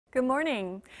Good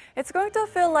morning. It's going to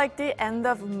feel like the end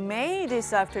of May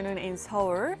this afternoon in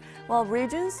Seoul, while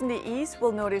regions in the east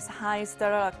will notice highs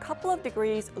that are a couple of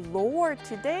degrees lower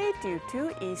today due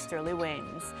to easterly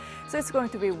winds. So it's going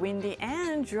to be windy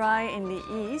and dry in the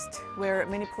east, where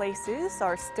many places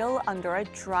are still under a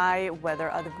dry weather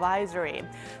advisory.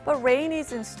 But rain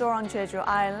is in store on Jeju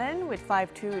Island with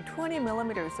 5 to 20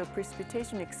 millimeters of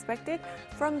precipitation expected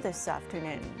from this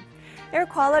afternoon. Air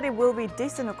quality will be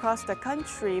decent across the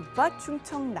country, but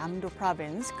Chungcheong-namdo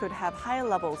province could have high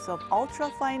levels of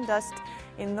ultrafine dust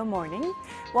in the morning,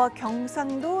 while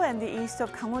Gyeongsangdo and the east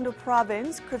of Gangwon-do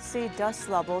province could see dust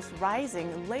levels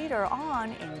rising later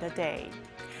on in the day.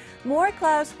 More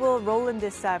clouds will roll in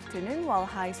this afternoon, while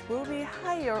highs will be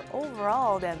higher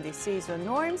overall than the season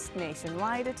norms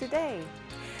nationwide today.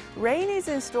 Rain is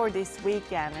in store this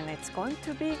weekend, and it's going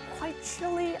to be quite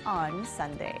chilly on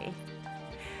Sunday.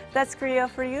 That's Korea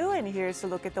for you, and here's a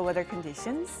look at the weather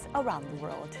conditions around the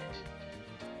world.